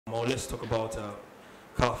Well, let's talk about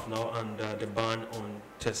CAF now and the ban on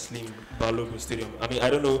Teslim Balogun Stadium. I mean, I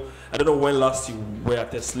don't know when last you were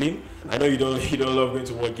at Teslim. I know you don't love going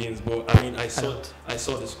to work games, but I mean, I saw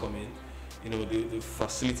this coming. You know, the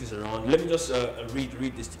facilities around. Let me just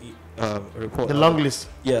read this report. The long list.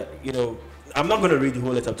 Yeah, you know, I'm not going to read the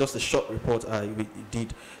whole letter, just a short report I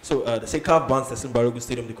did. So the CAF bans Teslim Balogun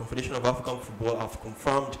Stadium. The Confederation of African Football have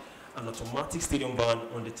confirmed an automatic stadium ban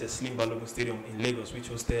on the Teslim Balogun Stadium in Lagos, which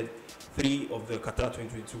hosted 3 of the Qatar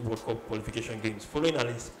 2022 World Cup qualification games. Following an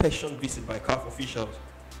inspection visit by CAF officials,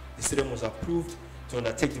 the stadium was approved to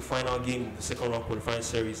undertake the final game of the second round qualifying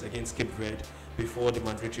series against Cape Verde before the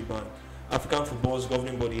mandatory ban. African football's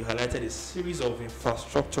governing body highlighted a series of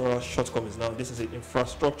infrastructural shortcomings. Now, this is an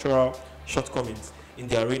infrastructural shortcomings in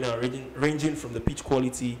the arena, ranging from the pitch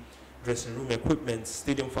quality, dressing room equipment,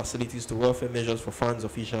 stadium facilities to welfare measures for fans,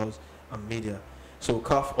 officials, and media. So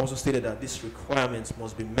CAF also stated that these requirements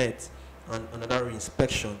must be met and another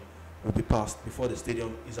reinspection will be passed before the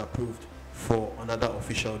stadium is approved for another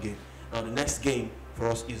official game. Now, the next game for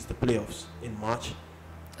us is the playoffs in March.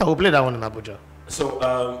 I will play that one in Abuja. So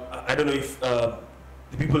I don't know if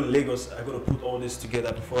the people in Lagos are going to put all this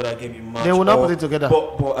together before that game in March. They will not put it together.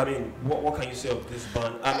 But I mean, what can you say of this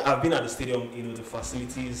ban? I've been at the stadium. You know, the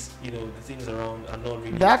facilities, you know, the things around are not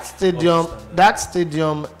really. That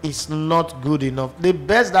stadium is not good enough. The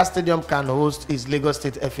best that stadium can host is Lagos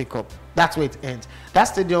State FA Cup. That's where it ends. That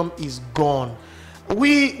stadium is gone.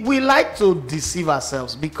 We like to deceive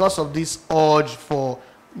ourselves because of this urge for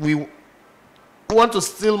we want to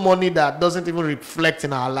steal money that doesn't even reflect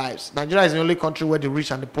in our lives. Nigeria is the only country where the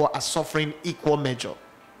rich and the poor are suffering equal measure.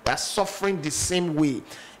 They are suffering the same way.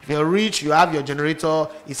 If you're rich, you have your generator,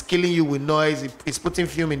 it's killing you with noise, it's putting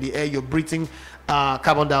fume in the air, you're breathing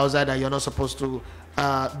carbon dioxide that you're not supposed to,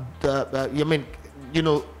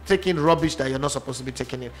 taking rubbish that you're not supposed to be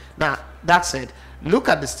taking in. Now, that said, look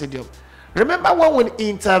at the stadium. Remember when we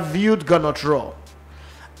interviewed Gernot Rohr?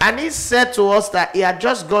 And he said to us that he had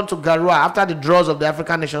just gone to Garoua after the draws of the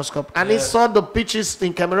African Nations Cup. And he saw the pitches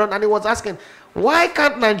in Cameroon. And he was asking, why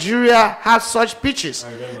can't Nigeria have such pitches?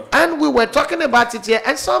 And we were talking about it here.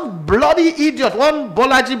 And some bloody idiot, one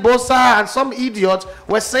Bolaji Bosa and some idiot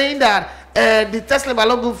were saying that the Teslim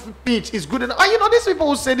Balogun pitch is good enough. And you know, these people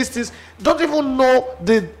who say these things don't even know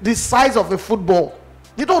the size of a football.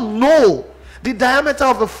 They don't know the diameter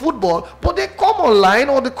of the football. But they come online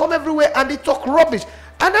or they come everywhere and they talk rubbish.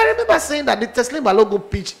 And I remember saying that the Teslim Balogun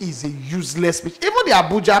pitch is a useless pitch. Even the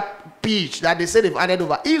Abuja pitch that they say they've added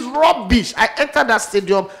over is rubbish. I entered that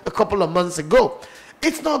stadium a couple of months ago.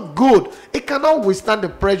 It's not good. It cannot withstand the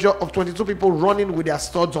pressure of 22 people running with their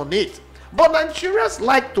studs on it. But Nigerians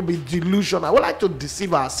like to be delusional. We like to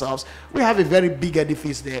deceive ourselves. We have a very big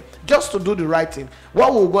edifice there. Just to do the right thing,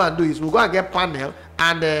 what we'll go and do is we'll go and get panel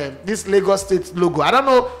and this Lagos State logo. I don't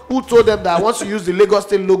know who told them that once you use the Lagos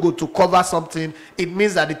State logo to cover something, it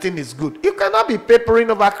means that the thing is good. You cannot be papering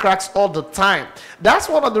over cracks all the time. That's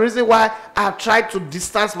one of the reasons why I've tried to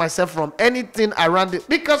distance myself from anything around it.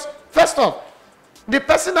 Because, first off, the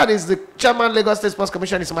person that is the chairman Lagos State Sports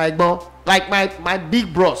Commission is my Egbon, like my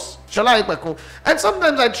big bros, Shola Ekpeku. And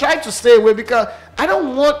sometimes I try to stay away because I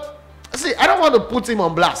don't want to put him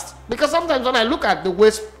on blast. Because sometimes when I look at the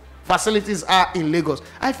way facilities are in Lagos,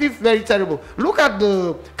 I feel very terrible. Look at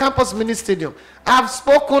the campus mini stadium. I've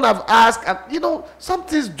spoken, I've asked, and, some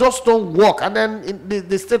things just don't work. And then in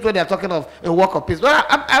the state where they're talking of a work of peace. But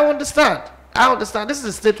I understand. This is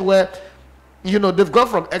a state where they've gone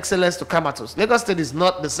from excellence to comatose. Lagos State is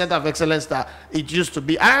not the center of excellence that it used to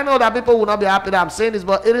be. I know that people will not be happy that I'm saying this,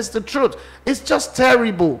 but it is the truth. It's just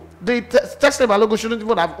terrible. The Teslim Balogun shouldn't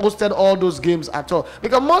even have hosted all those games at all.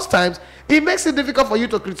 Because most times, it makes it difficult for you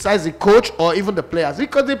to criticize the coach or even the players.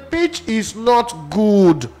 Because the pitch is not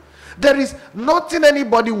good. There is nothing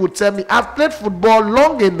anybody would tell me. I've played football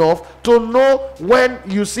long enough to know when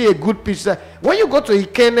you see a good pitch there. When you go to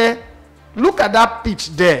Ikene, look at that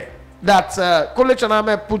pitch there that Kole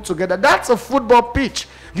Chaname put together. That's a football pitch.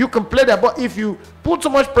 You can play that, but if you put too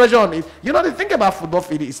much pressure on it, the thing about football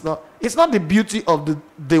field is it's not the beauty of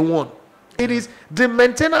the one. It is the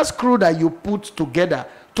maintenance crew that you put together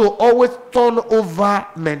to always turn over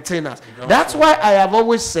maintenance. That's why I have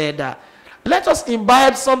always said that let us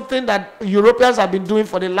imbibe something that Europeans have been doing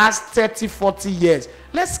for the last 30, 40 years.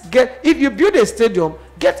 If you build a stadium,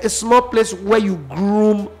 get a small place where you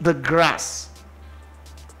groom the grass.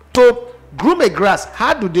 To groom a grass,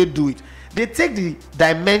 how do they do it? They take the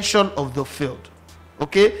dimension of the field.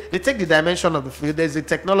 Okay, they take the dimension of the field. There's a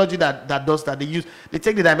technology that does that. They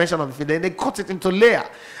take the dimension of the field and they cut it into layer,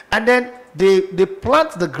 and then they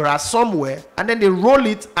plant the grass somewhere, and then they roll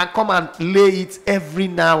it and come and lay it every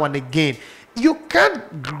now and again. You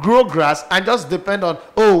can't grow grass and just depend on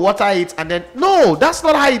water it, and then no, that's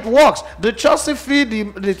not how it works. The Chelsea feed,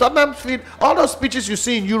 the Tottenham feed, all those pitches you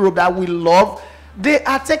see in Europe that we love, they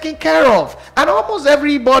are taken care of. And almost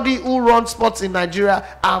everybody who runs sports in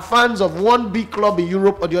Nigeria are fans of one big club in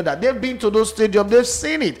Europe or the other. They've been to those stadiums, they've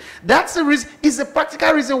seen it. That's the reason, it's a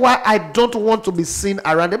practical reason why I don't want to be seen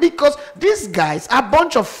around them, because these guys are a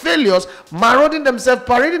bunch of failures, marauding themselves,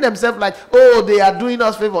 parading themselves like, they are doing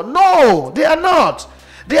us favor. No, they are not.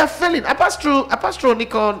 They are failing. I passed through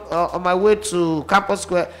Nikon on my way to Campus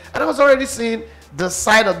Square, and I was already seeing the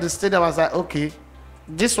side of the stadium. I was like, okay,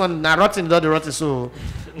 this one now rotten, not the rotten. So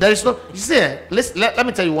there is no. You see, let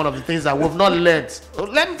me tell you one of the things that we've not learned.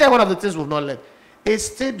 Let me tell you one of the things we've not learned. A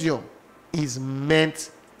stadium is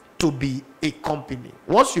meant to be a company.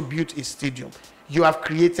 Once you build a stadium, you have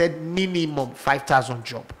created minimum 5,000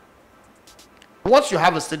 jobs. Once you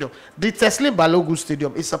have a stadium, the Teslim Balogun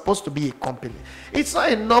Stadium is supposed to be a company. It's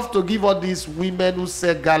not enough to give all these women who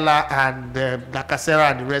sell gala and Nakasera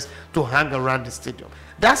and the rest to hang around the stadium.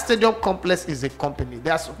 That stadium complex is a company.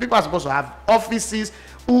 People are supposed to have offices,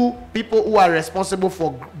 people who are responsible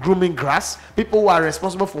for grooming grass, people who are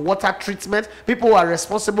responsible for water treatment, people who are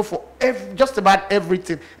responsible for just about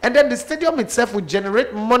everything. And then the stadium itself will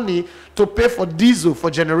generate money to pay for diesel, for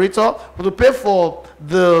generator, to pay for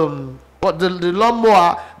the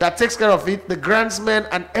lawnmower that takes care of it, the groundsman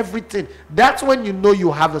and everything. That's when you know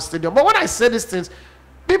you have a stadium. But when I say these things,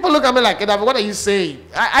 people look at me like, what are you saying?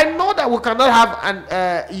 I know that we cannot have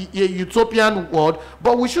a utopian world,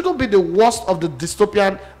 but we shouldn't be the worst of the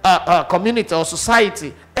dystopian community or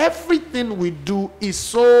society. Everything we do is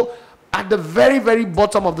so at the very, very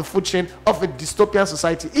bottom of the food chain of a dystopian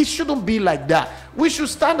society. It shouldn't be like that. We should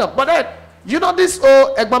stand up. But then, this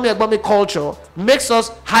Egbami culture makes us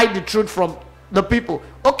hide the truth from the people.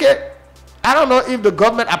 Okay, I don't know if the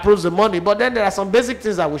government approves the money, but then there are some basic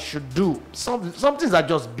things that we should do. Some things are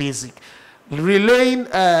just basic. Relaying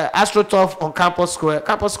AstroTurf on Campus Square.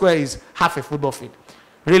 Campus Square is half a football field.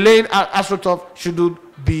 Relaying AstroTurf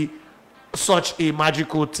shouldn't be such a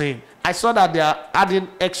magical thing. I saw that they are adding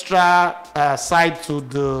extra side to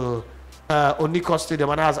the Oniko Stadium,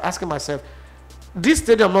 and I was asking myself, this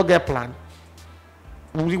stadium not get planned?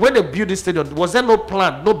 When they build this stadium, was there no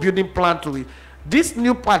plan, no building plan to it? This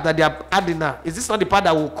new part that they are adding now, is this not the part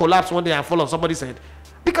that will collapse one day and fall on somebody's head?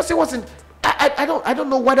 Because it wasn't. I don't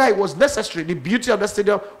know whether it was necessary. The beauty of the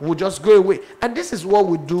stadium will just go away, and this is what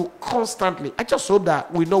we do constantly. I just hope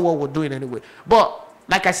that we know what we're doing anyway. But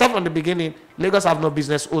like I said from the beginning, Lagos have no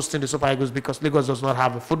business hosting the Super Eagles because Lagos does not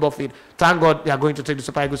have a football field. Thank God they are going to take the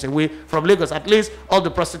Super Eagles away from Lagos. At least all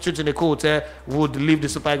the prostitutes in the hotel would leave the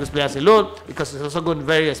Super Eagles players alone, because it's also going to be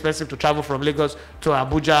very expensive to travel from Lagos to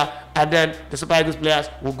Abuja. And then the Super Eagles players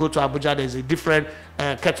will go to Abuja. There's a different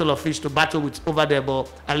kettle of fish to battle with over there.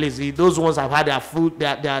 But at least those ones have had their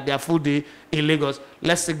food day in Lagos.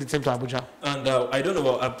 Let's take the team to Abuja. And I don't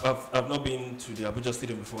know. I've not been to the Abuja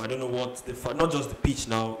Stadium before. I don't know what not just the pitch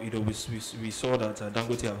now. We saw that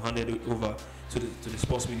Dangote have handed it over to the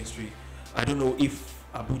sports ministry. I don't know if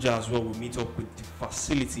Abuja as well will meet up with the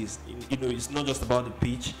facilities. It's not just about the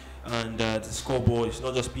pitch and the scoreboard. It's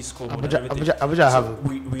not just pitch scoreboard. Abuja have.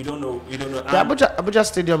 We don't know. We don't know. The Abuja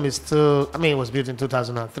Stadium is still. I mean, it was built in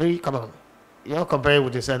 2003. Come on, compare it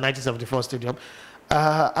with this 1974 stadium.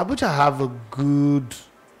 Abuja have a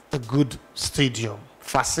good stadium,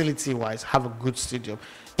 facility wise. Have a good stadium.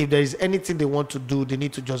 If there is anything they want to do, they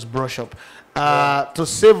need to just brush up. To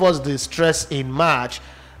save us the stress in March,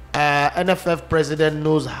 NFF president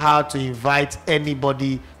knows how to invite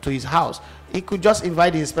anybody to his house. He could just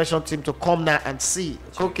invite the inspection team to come now and see.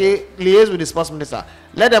 Okay, liaise with the sports minister.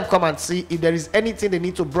 Let them come and see if there is anything they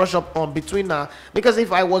need to brush up on between now. Because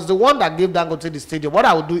if I was the one that gave Dangote the stadium, what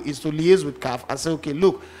I would do is to liaise with CAF and say, okay,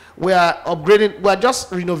 look, we are upgrading, we are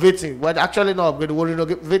just renovating. We're actually not upgrading, we're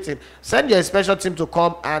renovating. Send your inspection team to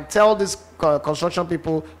come and tell these construction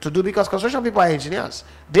people to do, because construction people are engineers.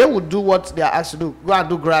 They would do what they are asked to do. Go and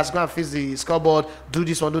do grass, go and fix the scoreboard, do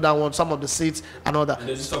this one, do that one, some of the seats and all that. And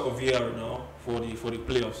there's this talk of VAR now for the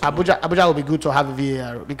playoffs. Abuja will be good to have a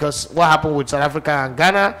VAR, because what happened with South Africa and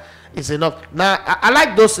Ghana is enough. Now, I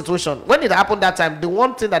like those situations. When it happened that time, the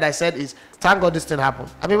one thing that I said is, thank God this thing happened.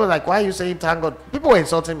 And people were like, why are you saying thank God? People were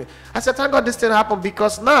insulting me. I said, thank God this thing happened,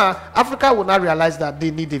 because now Africa will not realize that they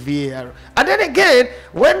need a VAR. And then again,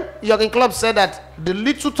 when Jurgen Klopp said that the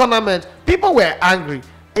little tournament, people were angry.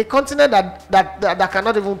 A continent that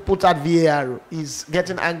cannot even put out VAR is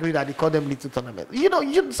getting angry that they call them little tournament.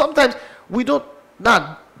 Sometimes we don't.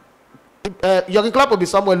 Now, Jurgen Klopp will be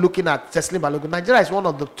somewhere looking at Teslim Balogun. Nigeria is one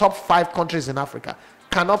of the top 5 countries in Africa.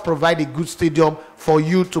 Cannot provide a good stadium for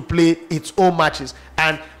you to play its own matches.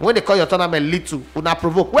 And when they call your tournament little, will not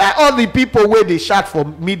provoke. Where are all the people where they shout for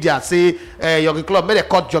media, say Jurgen Klopp, may they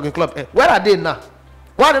cut Jurgen Klopp? Where are they now?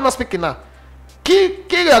 Why are they not speaking now? Kill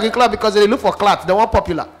Jurgen Klopp because they look for clout. They want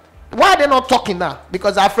popular. Why are they not talking now?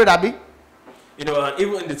 Because they're afraid, Abi.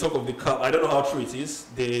 Even in the talk of the CAF, I don't know how true it is.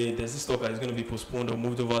 There's this talk that is going to be postponed or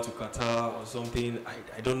moved over to Qatar or something.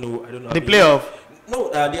 I don't know. The playoff? No,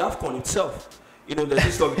 the AFCON itself. There's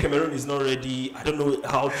this talk Cameroon is not ready. I don't know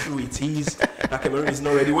how true it is that Cameroon is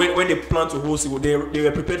not ready. When they plan to host it, they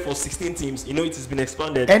were prepared for 16 teams. It has been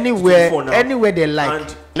expanded. Anywhere they like,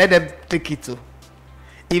 and let them take it to.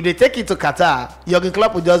 If they take it to Qatar, Jurgen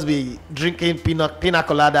Klopp will just be drinking pina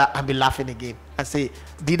colada and be laughing again and say,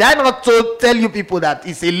 did I not tell you people that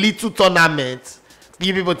it's a little tournament?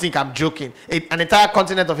 You people think I'm joking. An entire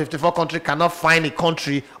continent of 54 countries cannot find a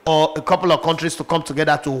country or a couple of countries to come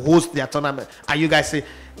together to host their tournament. And you guys say,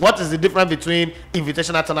 what is the difference between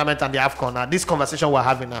invitational tournament and the AFCON? Now, this conversation we're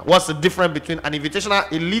having now. What's the difference between an invitational,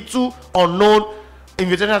 a little unknown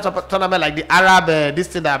invitational tournament like the Arab, this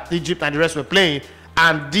thing that Egypt and the rest were playing,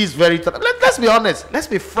 and this very let's be honest, let's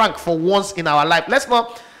be frank for once in our life. Let's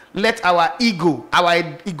not let our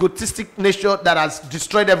egotistic nature that has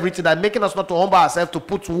destroyed everything, that making us not to humble ourselves to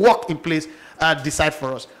put work in place, decide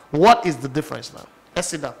for us. What is the difference now? Let's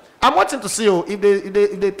sit down. I'm wanting to see you. If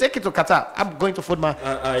they take it to Qatar, I'm going to fold my.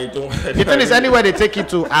 I don't. The thing is, anywhere they take it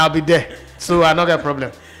to, I'll be there. So I don't get a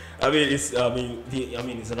problem. It's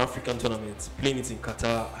an African tournament. Playing it in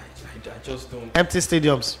Qatar, I just don't. Empty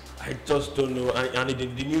stadiums. I just don't know, and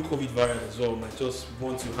the new COVID variant as well might just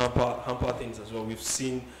want to hamper things as well. We've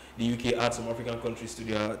seen the UK add some African countries to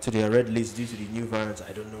their red list due to the new variants.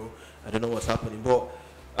 I don't know what's happening, but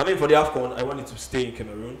for the AFCON, I wanted to stay in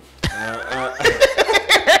Cameroon.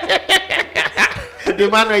 The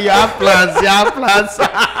man where you have plans.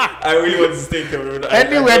 I really want to stay in Cameroon.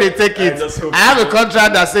 Anywhere they take it, I have a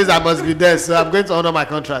contract that says I must be there, so I'm going to honor my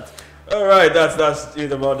contract. All right, that's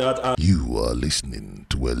it about that. You are listening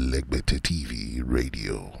to Elegbete TV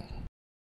Radio.